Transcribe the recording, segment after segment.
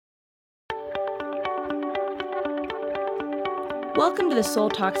Welcome to the Soul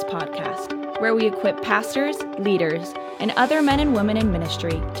Talks podcast, where we equip pastors, leaders, and other men and women in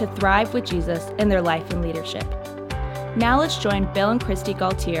ministry to thrive with Jesus in their life and leadership. Now let's join Bill and Christy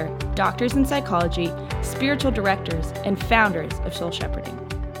Gaultier, doctors in psychology, spiritual directors, and founders of Soul Shepherding.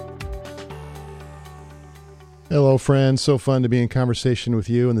 Hello, friends. So fun to be in conversation with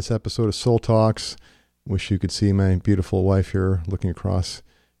you in this episode of Soul Talks. Wish you could see my beautiful wife here looking across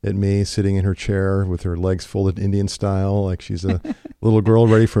at me, sitting in her chair with her legs folded Indian style, like she's a little girl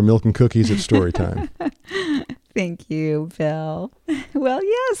ready for milk and cookies at story time. Thank you, Bill. Well,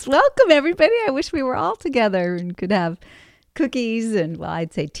 yes, welcome everybody. I wish we were all together and could have cookies and, well,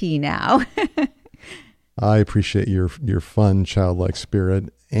 I'd say tea now. I appreciate your fun, childlike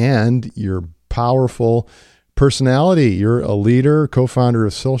spirit and your powerful personality. You're a leader, co-founder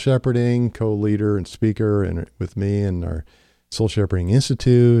of Soul Shepherding, co-leader and speaker and with me and our Soul Shepherding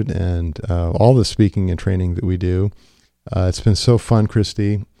Institute and all the speaking and training that we do. It's been so fun,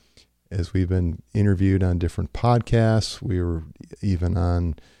 Christy, as we've been interviewed on different podcasts. We were even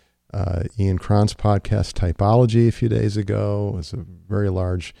on Ian Cron's podcast, Typology, a few days ago. It was a very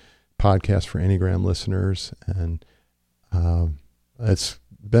large podcast for Enneagram listeners. And it's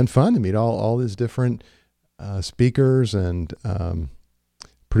been fun to meet all these different speakers and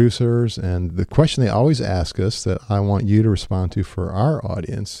producers. And the question they always ask us that I want you to respond to for our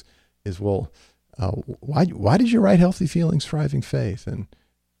audience is, well, why did you write Healthy Feelings, Thriving Faith? And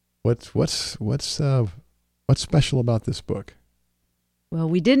what's special about this book? Well,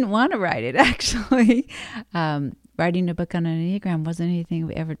 we didn't want to write it, actually. Writing a book on an Enneagram wasn't anything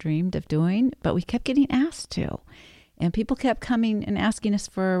we ever dreamed of doing, but we kept getting asked to. And people kept coming and asking us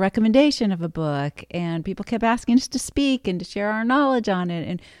for a recommendation of a book, and people kept asking us to speak and to share our knowledge on it.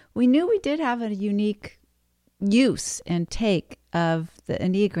 And we knew we did have a unique use and take of the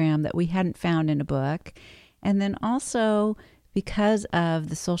Enneagram that we hadn't found in a book. And then also because of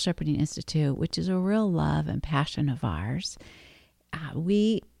the Soul Shepherding Institute, which is a real love and passion of ours,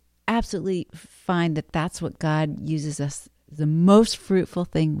 we absolutely find that that's what God uses us. The most fruitful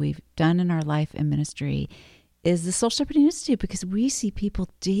thing we've done in our life and ministry is the Soul Shepherding Institute, because we see people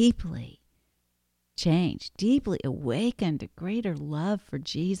deeply changed, deeply awakened to greater love for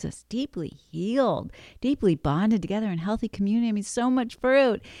Jesus, deeply healed, deeply bonded together in healthy community. I mean, so much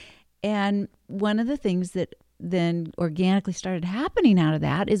fruit. And one of the things that then organically started happening out of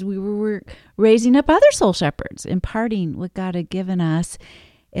that is we were raising up other soul shepherds, imparting what God had given us.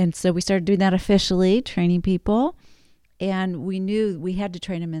 And so we started doing that officially, training people. And we knew we had to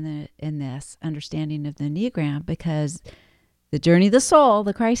train them in this understanding of the Enneagram, because the journey of the soul,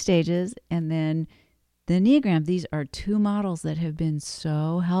 the Christ stages, and then the Enneagram, these are two models that have been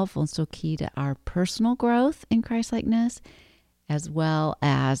so helpful and so key to our personal growth in Christ-likeness, as well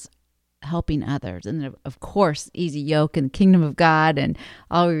as helping others. And then, of course, Easy Yoke and the Kingdom of God and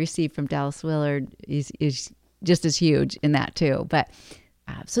all we receive from Dallas Willard is just as huge in that too. But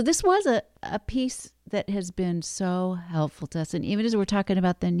so this was a piece that has been so helpful to us. And even as we're talking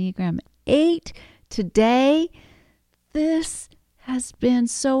about the Enneagram 8 today, this has been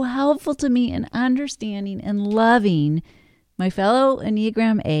so helpful to me in understanding and loving my fellow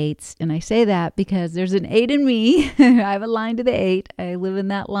Enneagram 8s. And I say that because there's an 8 in me. I have a line to the 8. I live in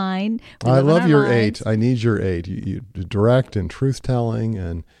that line. I love your lines. 8. I need your 8. You direct and truth-telling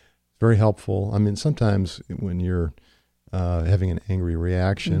and very helpful. I mean, sometimes when you're having an angry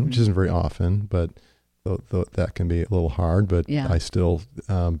reaction, which isn't very often, but that can be a little hard, but yeah. I still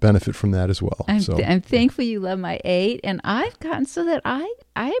benefit from that as well. I'm thankful you love my 8, and I've gotten so that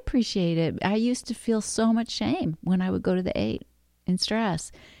I appreciate it. I used to feel so much shame when I would go to the 8 in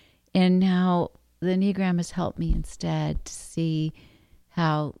stress, and now the Enneagram has helped me instead to see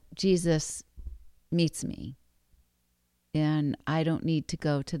how Jesus meets me, and I don't need to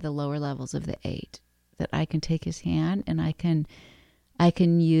go to the lower levels of the 8. That I can take his hand and I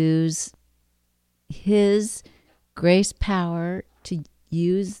can use his grace power to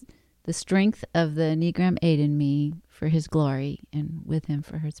use the strength of the Enneagram 8 in me for his glory and with him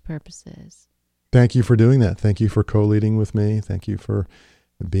for his purposes. Thank you for doing that. Thank you for co-leading with me. Thank you for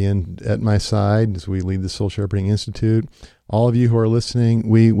being at my side as we lead the Soul Shepherding Institute. All of you who are listening,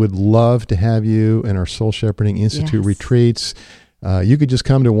 we would love to have you in our Soul Shepherding Institute retreats. You could just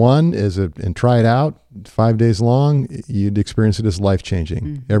come to one and try it out 5 days long. You'd experience it as life-changing.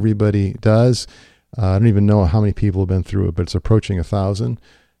 Mm-hmm. Everybody does. I don't even know how many people have been through it, but it's approaching 1,000.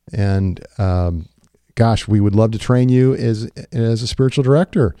 And gosh, we would love to train you as a spiritual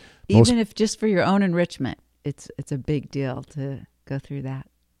director. Even if just for your own enrichment, it's a big deal to go through that.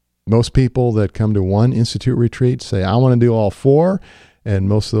 Most people that come to one institute retreat say, I want to do all 4. And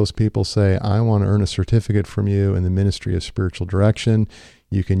most of those people say, I want to earn a certificate from you in the ministry of spiritual direction.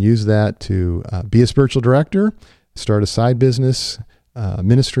 You can use that to be a spiritual director, start a side business,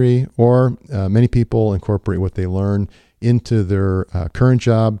 ministry, or many people incorporate what they learn into their current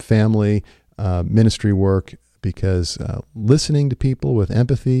job, family, ministry work, because listening to people with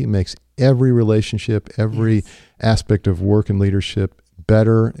empathy makes every relationship, every aspect of work and leadership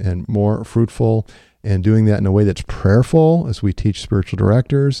better and more fruitful, and doing that in a way that's prayerful as we teach spiritual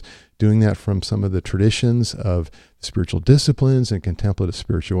directors, doing that from some of the traditions of spiritual disciplines and contemplative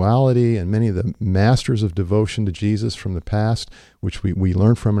spirituality and many of the masters of devotion to Jesus from the past, which we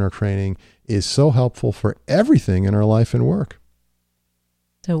learn from in our training, is so helpful for everything in our life and work.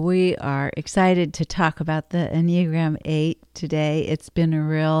 So we are excited to talk about the Enneagram 8 today. It's been a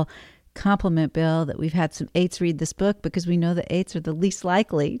real compliment, Bill, that we've had some 8s read this book, because we know that 8s are the least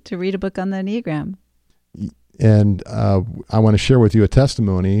likely to read a book on the Enneagram. And I want to share with you a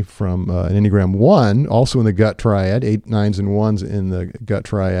testimony from an Enneagram 1, also in the gut triad, 8, 9s, and 1s in the gut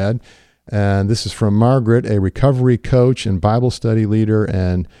triad. And this is from Margaret, a recovery coach and Bible study leader.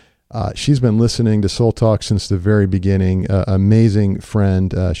 And she's been listening to Soul Talk since the very beginning. Amazing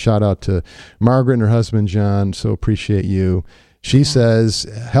friend. Shout out to Margaret and her husband, John. So appreciate you. She says,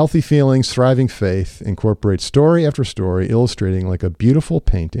 healthy feelings, thriving faith incorporates story after story, illustrating like a beautiful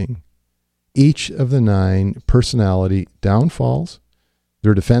painting each of the 9 personality downfalls,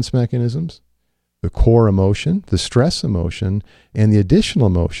 their defense mechanisms, the core emotion, the stress emotion, and the additional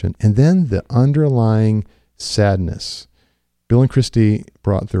emotion, and then the underlying sadness. Bill and Christy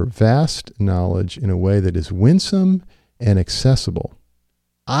brought their vast knowledge in a way that is winsome and accessible.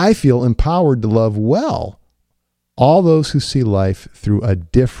 I feel empowered to love well all those who see life through a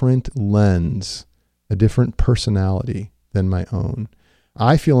different lens, a different personality than my own.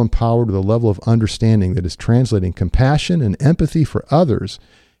 I feel empowered with a level of understanding that is translating compassion and empathy for others,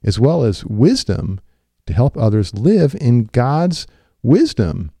 as well as wisdom to help others live in God's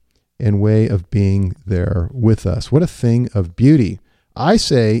wisdom and way of being there with us. What a thing of beauty. I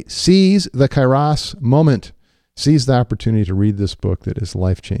say, seize the Kairos moment. Seize the opportunity to read this book that is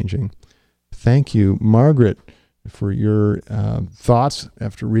life-changing. Thank you, Margaret, for your thoughts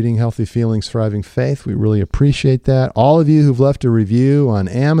after reading Healthy Feelings, Thriving Faith. We really appreciate that. All of you who've left a review on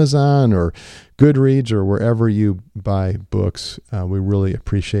Amazon or Goodreads or wherever you buy books, we really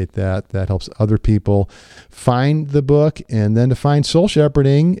appreciate that. That helps other people find the book and then to find Soul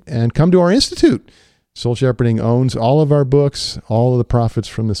Shepherding and come to our institute. Soul Shepherding owns all of our books. All of the profits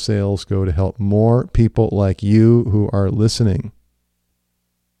from the sales go to help more people like you who are listening.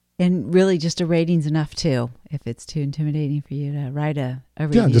 And really just a rating's enough too, if it's too intimidating for you to write a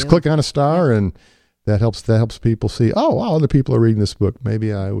review. Yeah, just click on a star and that helps people see, oh, wow, other people are reading this book.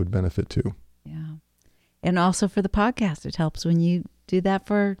 Maybe I would benefit too. Yeah. And also for the podcast, it helps when you do that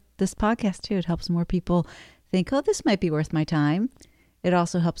for this podcast too. It helps more people think, oh, this might be worth my time. It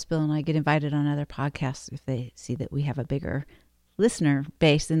also helps Bill and I get invited on other podcasts if they see that we have a bigger listener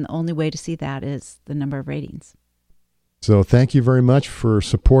base. And the only way to see that is the number of ratings. So thank you very much for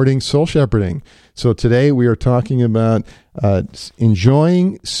supporting Soul Shepherding. So today we are talking about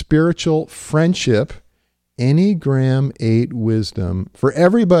enjoying spiritual friendship, Enneagram 8 wisdom for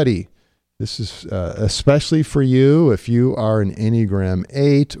everybody. This is especially for you if you are an Enneagram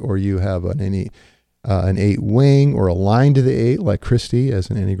 8 or you have an 8 wing or aligned to the 8 like Christy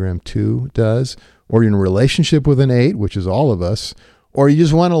as an Enneagram 2 does, or you're in a relationship with an 8, which is all of us, or you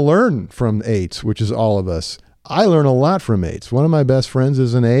just want to learn from 8s, which is all of us. I learn a lot from 8s. One of my best friends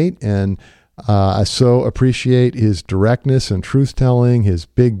is an 8, and I so appreciate his directness and truth-telling, his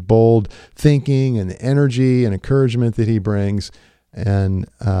big, bold thinking, and the energy and encouragement that he brings. And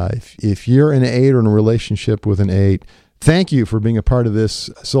if you're an 8 or in a relationship with an 8, thank you for being a part of this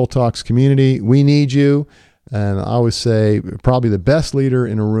Soul Talks community. We need you. And I always say probably the best leader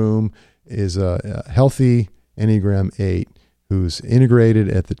in a room is a healthy Enneagram 8. Who's integrated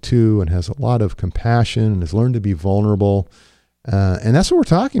at the 2 and has a lot of compassion and has learned to be vulnerable. And that's what we're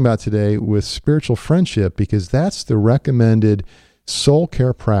talking about today with spiritual friendship, because that's the recommended soul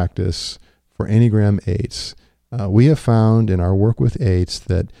care practice for Enneagram 8s. We have found in our work with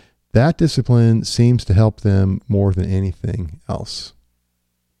 8s that discipline seems to help them more than anything else.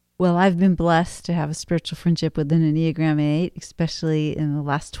 Well, I've been blessed to have a spiritual friendship with an Enneagram 8, especially in the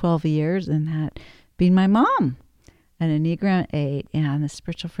last 12 years, and that being my mom. An Enneagram 8, and the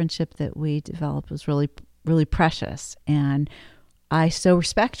spiritual friendship that we developed was really, really precious. And I so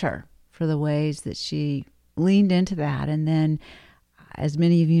respect her for the ways that she leaned into that. And then, as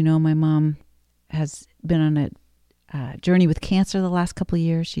many of you know, my mom has been on a journey with cancer the last couple of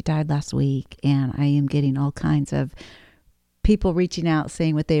years. She died last week, and I am getting all kinds of people reaching out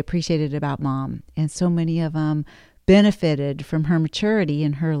saying what they appreciated about Mom. And so many of them benefited from her maturity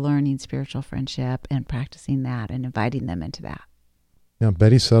and her learning spiritual friendship and practicing that and inviting them into that. Now,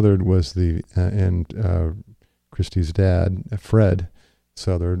 Betty Southard was Christy's dad, Fred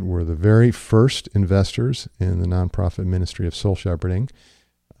Southard, were the very first investors in the nonprofit ministry of soul shepherding.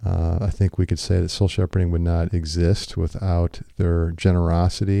 I think we could say that soul shepherding would not exist without their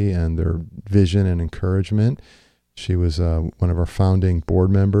generosity and their vision and encouragement. She was one of our founding board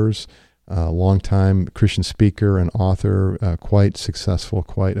members, a longtime Christian speaker and author, quite successful,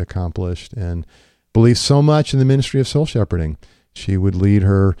 quite accomplished, and believed so much in the ministry of soul shepherding. She would lead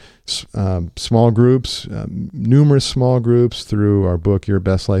her small groups, numerous small groups, through our book, Your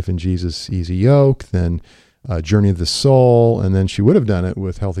Best Life in Jesus, Easy Yoke, then Journey of the Soul, and then she would have done it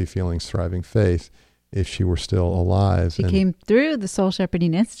with Healthy Feelings, Thriving Faith if she were still alive. She came through the Soul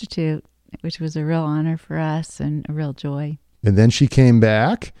Shepherding Institute, which was a real honor for us and a real joy. And then she came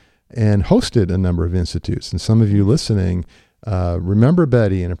back and hosted a number of institutes. And some of you listening remember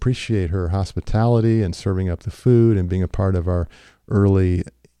Betty and appreciate her hospitality and serving up the food and being a part of our early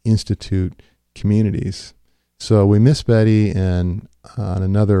institute communities. So we miss Betty, and on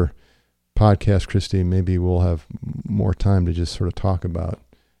another podcast, Christy, maybe we'll have more time to just sort of talk about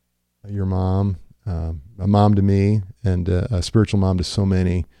your mom, a mom to me, and a spiritual mom to so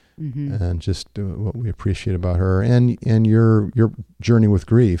many, and just what we appreciate about her and your journey with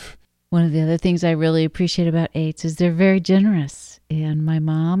grief. One of the other things I really appreciate about eights is they're very generous. And my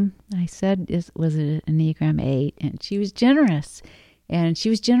mom, I said, was an Enneagram 8, and she was generous. And she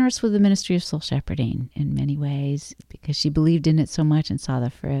was generous with the ministry of soul shepherding in many ways because she believed in it so much and saw the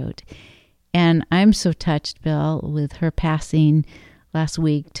fruit. And I'm so touched, Bill, with her passing last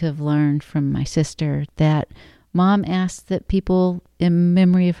week to have learned from my sister that Mom asked that people in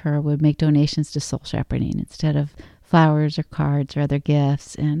memory of her would make donations to soul shepherding instead of flowers or cards or other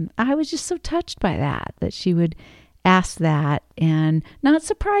gifts. And I was just so touched by that she would ask that, and not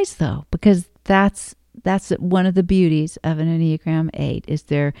surprised though, because that's one of the beauties of an Enneagram 8 is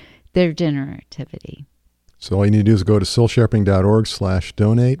their generativity. So all you need to do is go to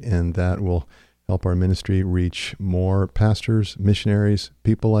soulshepherding.org/donate, and that will help our ministry reach more pastors, missionaries,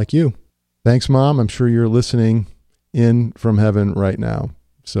 people like you. Thanks, Mom. I'm sure you're listening in from heaven right now.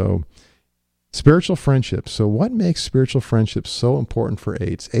 So spiritual friendships. So what makes spiritual friendships so important for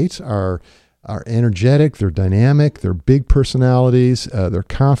eights? Eights are energetic, they're dynamic, they're big personalities, they're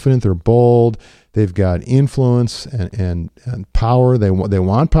confident, they're bold, they've got influence and power. They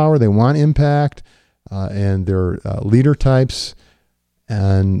want power, they want impact, and they're leader types.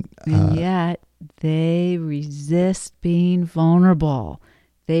 And yet they resist being vulnerable.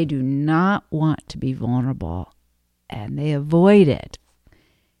 They do not want to be vulnerable, and they avoid it.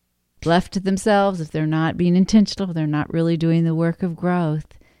 Left to themselves, if they're not being intentional, if they're not really doing the work of growth,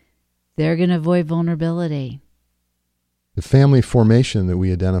 they're going to avoid vulnerability. The family formation that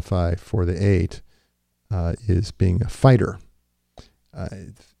we identify for the 8 is being a fighter.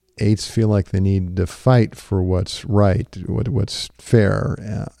 8s feel like they need to fight for what's right, what's fair.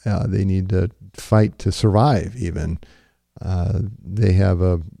 They need to fight to survive even. They have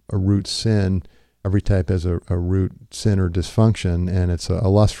a root sin. Every type has a root sin or dysfunction, and it's a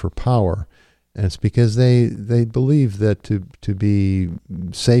lust for power. And it's because they believe that to be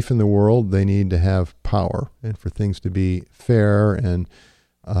safe in the world, they need to have power. And for things to be fair and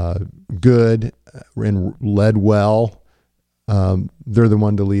good and led well, they're the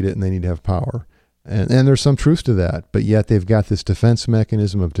one to lead it, and they need to have power. And there's some truth to that, but yet they've got this defense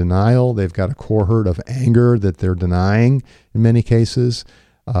mechanism of denial. They've got a core hurt of anger that they're denying in many cases.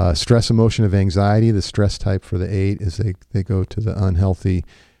 Stress, emotion of anxiety, the stress type for the 8 is they go to the unhealthy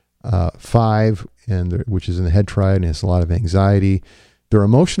 5, which is in the head triad and has a lot of anxiety. Their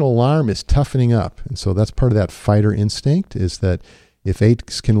emotional alarm is toughening up. And so that's part of that fighter instinct, is that if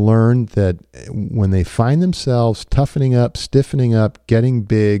 8s can learn that when they find themselves toughening up, stiffening up, getting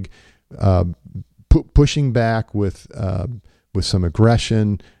big, pushing back with some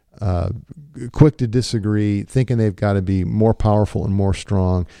aggression, quick to disagree, thinking they've got to be more powerful and more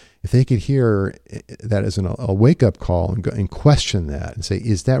strong, if they could hear that as a wake-up call and question that and say,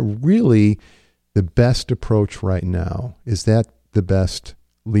 is that really the best approach right now? Is that the best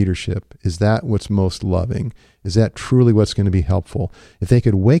leadership? Is that what's most loving? Is that truly what's going to be helpful? If they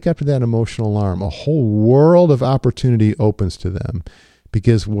could wake up to that emotional alarm, a whole world of opportunity opens to them.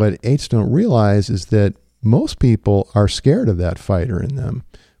 Because what 8s don't realize is that most people are scared of that fighter in them.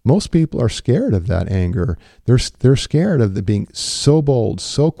 most people are scared of that anger. They're scared of being so bold,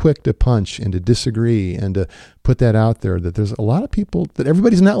 so quick to punch and to disagree and to put that out there, that there's a lot of people that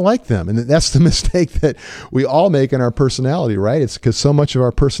everybody's not like them. And that's the mistake that we all make in our personality, right? It's because so much of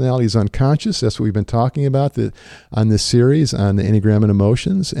our personality is unconscious. That's what we've been talking about on this series on the Enneagram and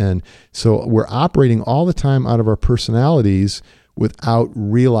emotions. And so we're operating all the time out of our personalities without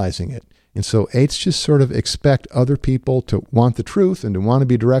realizing it. And so 8s just sort of expect other people to want the truth and to want to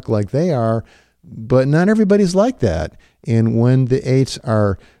be direct like they are, but not everybody's like that. And when the 8s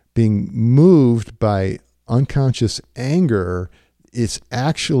are being moved by unconscious anger, it's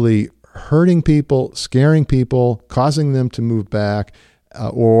actually hurting people, scaring people, causing them to move back,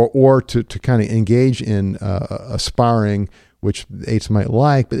 or to kind of engage in a sparring, which the 8s might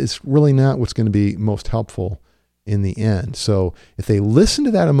like, but it's really not what's going to be most helpful in the end. So if they listen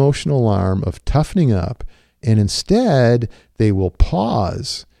to that emotional alarm of toughening up, and instead they will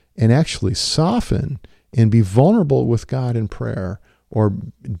pause and actually soften and be vulnerable with God in prayer, or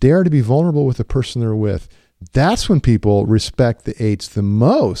dare to be vulnerable with the person they're with, that's when people respect the 8s the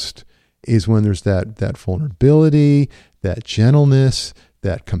most, is when there's that vulnerability, that gentleness,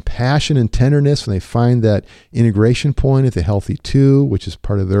 that compassion and tenderness, when they find that integration point at the healthy 2, which is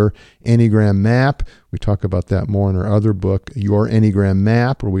part of their Enneagram map. We talk about that more in our other book, Your Enneagram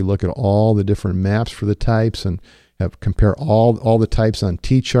Map, where we look at all the different maps for the types and compare all the types on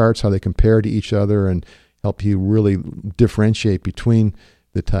T-charts, how they compare to each other, and help you really differentiate between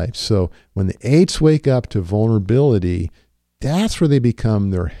the types. So when the 8s wake up to vulnerability, that's where they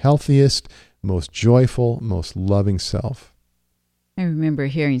become their healthiest, most joyful, most loving self. I remember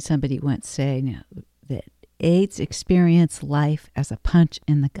hearing somebody once say that 8s experience life as a punch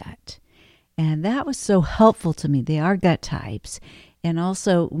in the gut. And that was so helpful to me. They are gut types. And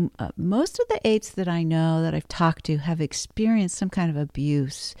also, most of the 8s that I know that I've talked to have experienced some kind of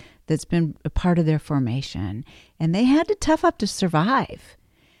abuse that's been a part of their formation. And they had to tough up to survive.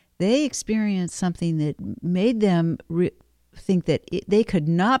 They experienced something that made them think that they could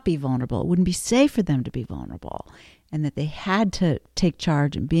not be vulnerable. It wouldn't be safe for them to be vulnerable. And that they had to take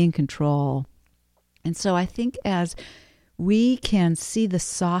charge and be in control. And so I think as we can see the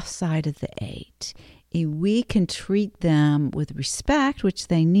soft side of the 8, we can treat them with respect, which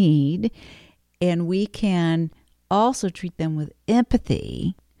they need, and we can also treat them with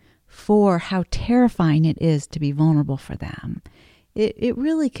empathy for how terrifying it is to be vulnerable for them. It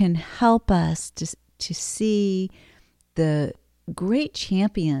really can help us to see the great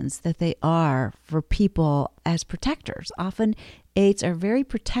champions that they are for people as protectors. Often 8s are very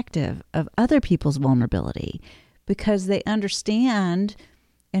protective of other people's vulnerability because they understand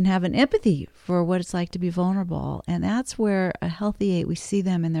and have an empathy for what it's like to be vulnerable. And that's where a healthy 8, we see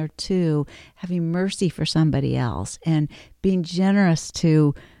them in there too, having mercy for somebody else and being generous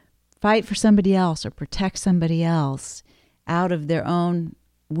to fight for somebody else or protect somebody else out of their own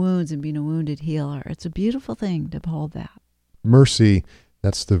wounds and being a wounded healer. It's a beautiful thing to behold that. Mercy,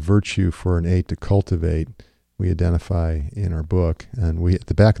 that's the virtue for an 8 to cultivate, we identify in our book. And at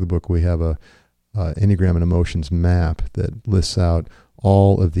the back of the book, we have a Enneagram and Emotions map that lists out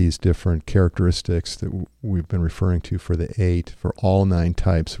all of these different characteristics that we've been referring to for the 8, for all 9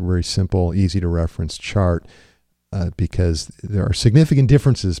 types. A very simple, easy to reference chart because there are significant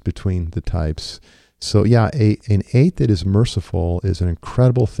differences between the types. So yeah, an 8 that is merciful is an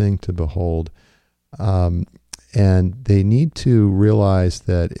incredible thing to behold. And they need to realize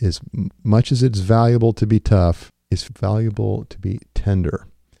that as much as it's valuable to be tough, it's valuable to be tender.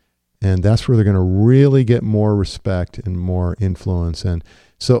 And that's where they're going to really get more respect and more influence. And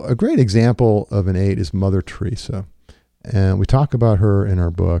so a great example of an 8 is Mother Teresa. And we talk about her in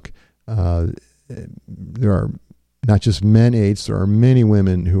our book. There are not just men 8s, there are many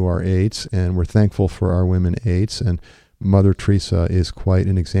women who are 8s, and we're thankful for our women 8s. And Mother Teresa is quite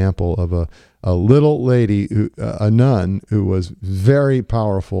an example of a little lady, a nun, who was very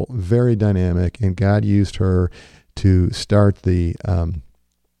powerful, very dynamic, and God used her to start the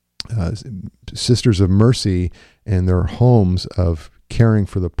Sisters of Mercy and their homes of caring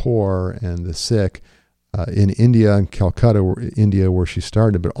for the poor and the sick in India, in Calcutta, India, where she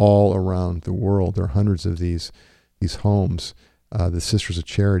started, but all around the world. There are hundreds of these homes. The Sisters of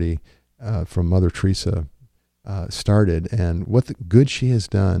Charity from Mother Teresa started, and what the good she has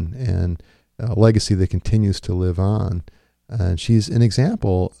done, and a legacy that continues to live on. And she's an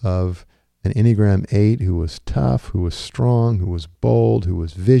example of an Enneagram 8 who was tough, who was strong, who was bold, who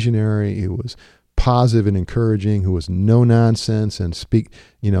was visionary, who was positive and encouraging, who was no nonsense and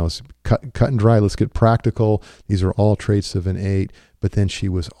cut and dry, let's get practical. These are all traits of an 8. But then she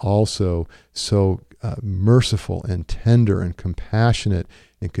was also so merciful and tender and compassionate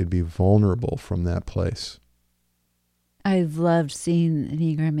and could be vulnerable from that place. I've loved seeing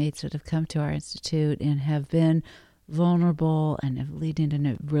Enneagram 8s that have come to our institute and have been vulnerable and have leading and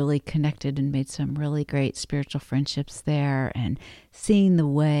have really connected and made some really great spiritual friendships there, and seeing the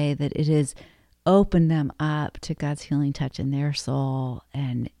way that it has opened them up to God's healing touch in their soul,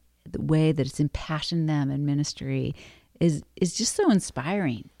 and the way that it's impassioned them in ministry is just so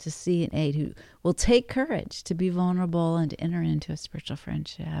inspiring to see an 8 who will take courage to be vulnerable and to enter into a spiritual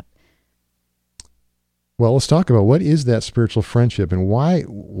friendship. Well, let's talk about what is that spiritual friendship, and why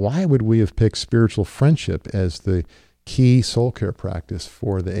would we have picked spiritual friendship as the key soul care practice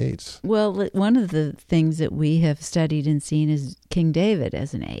for the 8s? Well, one of the things that we have studied and seen is King David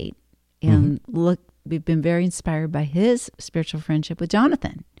as an 8. And look, we've been very inspired by his spiritual friendship with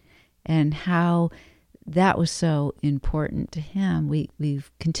Jonathan and how that was so important to him.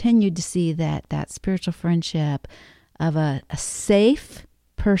 We've continued to see that spiritual friendship of a safe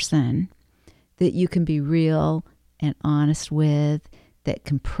person that you can be real and honest with, that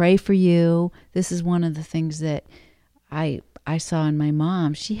can pray for you. This is one of the things that I saw in my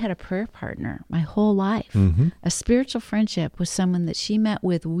mom. She had a prayer partner my whole life. A spiritual friendship with someone that she met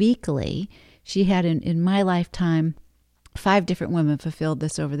with weekly. She had, in my lifetime, 5 different women fulfilled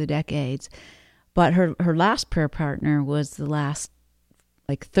this over the decades. But her last prayer partner was the last,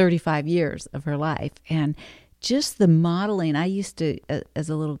 35 years of her life. And just the modeling, I used to, as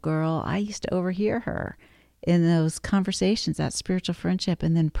a little girl, I used to overhear her in those conversations, that spiritual friendship,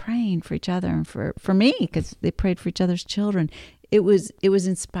 and then praying for each other and for me, because they prayed for each other's children. It was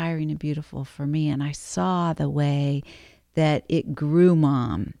inspiring and beautiful for me, and I saw the way that it grew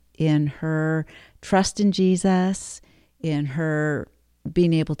Mom in her trust in Jesus, in her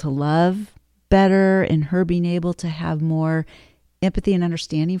being able to love better, in her being able to have more empathy and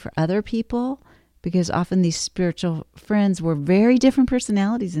understanding for other people, because often these spiritual friends were very different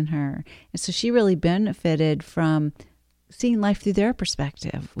personalities in her. And so she really benefited from seeing life through their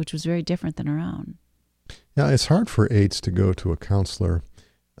perspective, which was very different than her own. Now, it's hard for 8s to go to a counselor,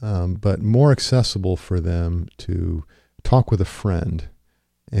 but more accessible for them to talk with a friend.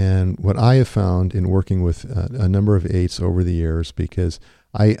 And what I have found in working with a number of 8s over the years, because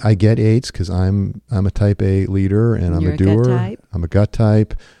I get 8s because I'm a type A leader and I'm a doer. Gut type. I'm a gut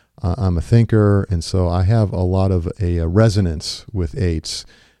type. I'm a thinker, and so I have a lot of a resonance with 8s.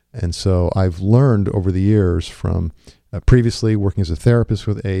 And so I've learned over the years from previously working as a therapist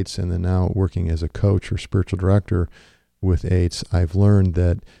with 8s and then now working as a coach or spiritual director with 8s, I've learned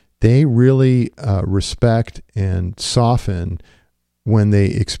that they really respect and soften when they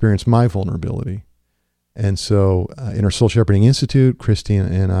experience my vulnerability. And so in our Soul Shepherding Institute, Christine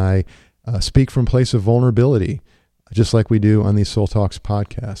and I speak from a place of vulnerability, just like we do on these Soul Talks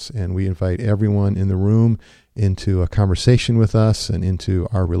podcasts. And we invite everyone in the room into a conversation with us and into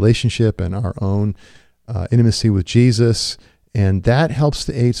our relationship and our own intimacy with Jesus. And that helps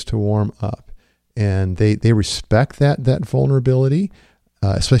the 8s to warm up. And they respect that vulnerability,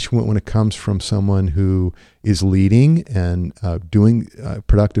 especially when it comes from someone who is leading and doing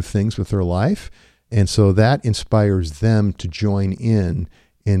productive things with their life. And so that inspires them to join in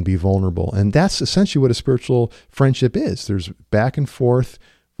and be vulnerable. And that's essentially what a spiritual friendship is. There's back and forth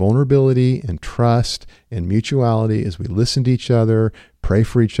vulnerability and trust and mutuality as we listen to each other, pray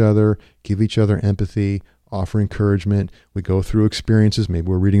for each other, give each other empathy, offer encouragement. We go through experiences. Maybe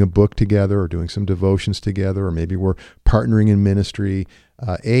we're reading a book together or doing some devotions together, or maybe we're partnering in ministry.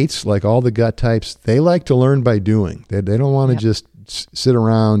 8s, like all the gut types, they like to learn by doing. They don't want to just sit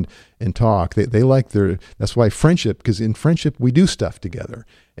around and talk. They like that's why friendship, because in friendship we do stuff together.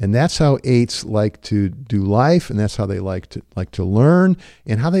 And that's how 8s like to do life, and that's how they like to learn,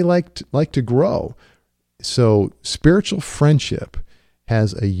 and how they like to grow. So spiritual friendship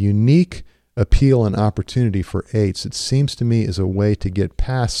has a unique appeal and opportunity for 8s. It seems to me is a way to get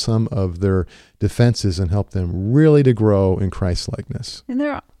past some of their defenses and help them really to grow in Christ-likeness. And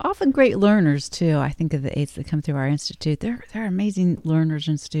they're often great learners too. I think of the 8s that come through our institute. They're amazing learners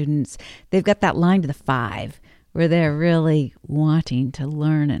and students. They've got that line to the 5 where they're really wanting to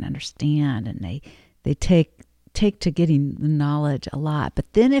learn and understand, and they take to getting the knowledge a lot.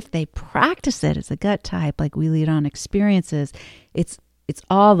 But then if they practice it as a gut type, like we lead on experiences, it's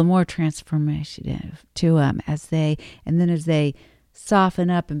all the more transformative to them as they soften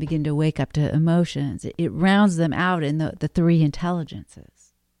up and begin to wake up to emotions. It rounds them out in the 3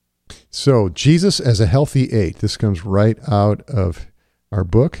 intelligences. So Jesus as a healthy 8. This comes right out of our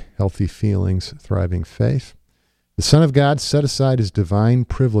book, Healthy Feelings, Thriving Faith. The Son of God set aside his divine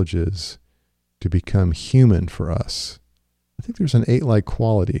privileges to become human for us. I think there's an 8-like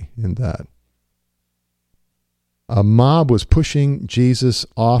quality in that. A mob was pushing Jesus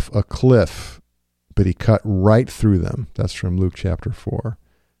off a cliff, but he cut right through them. That's from Luke chapter 4.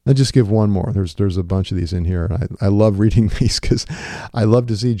 I'll just give one more. There's a bunch of these in here. I love reading these because I love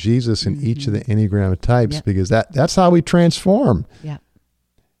to see Jesus in each of the Enneagram types, because that's how we transform. Yeah.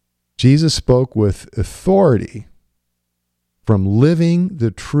 Jesus spoke with authority from living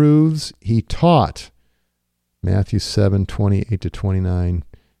the truths he taught. Matthew 7:28-29,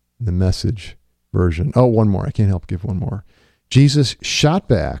 the Message version. Oh, one more. I can't help give one more. Jesus shot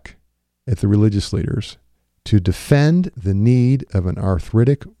back at the religious leaders to defend the need of an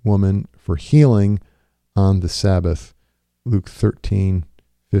arthritic woman for healing on the Sabbath. Luke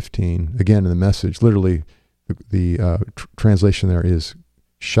 13:15. Again, in the Message, literally the translation there is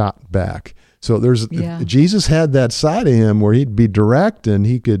shot back. So Jesus had that side of him where he'd be direct and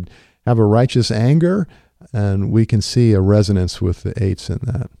he could have a righteous anger, and we can see a resonance with the 8s in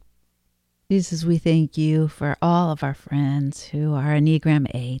that. Jesus, we thank you for all of our friends who are Enneagram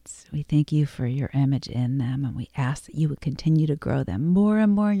 8s. We thank you for your image in them, and we ask that you would continue to grow them more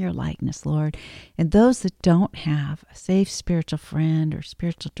and more in your likeness, Lord. And those that don't have a safe spiritual friend or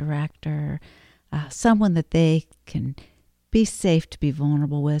spiritual director, someone that they can be safe to be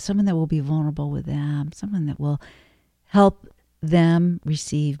vulnerable with, someone that will be vulnerable with them, someone that will help them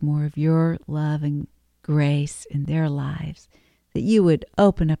receive more of your love and grace in their lives, that you would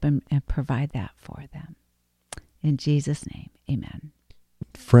open up and provide that for them. In Jesus' name, amen.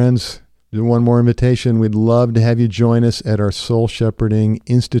 Friends, one more invitation. We'd love to have you join us at our Soul Shepherding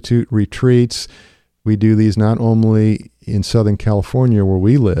Institute retreats. We do these not only in Southern California where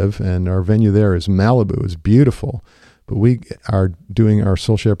we live, and our venue there is Malibu. It's beautiful. But we are doing our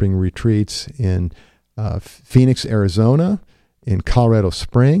Soul Shepherding retreats in Phoenix, Arizona, in Colorado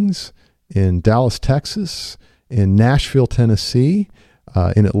Springs, in Dallas, Texas, in Nashville, Tennessee,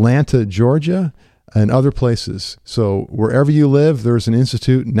 in Atlanta, Georgia, and other places. So wherever you live, there's an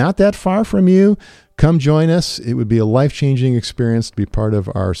institute not that far from you. Come join us. It would be a life-changing experience to be part of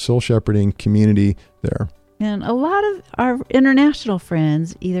our Soul Shepherding community there. And a lot of our international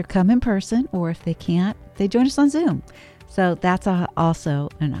friends either come in person, or if they can't, they join us on Zoom. So that's also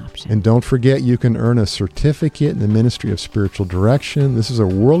an option. And don't forget, you can earn a certificate in the Ministry of Spiritual Direction. This is a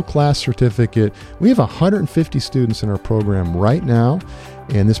world-class certificate. We have 150 students in our program right now,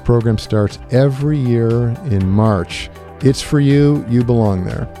 and this program starts every year in March. It's for you. You belong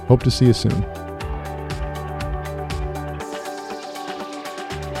there. Hope to see you soon.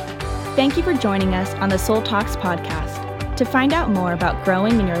 Thank you for joining us on the Soul Talks podcast. To find out more about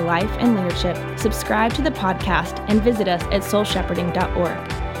growing in your life and leadership, subscribe to the podcast and visit us at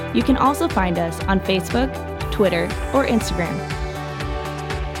soulshepherding.org. You can also find us on Facebook, Twitter, or Instagram.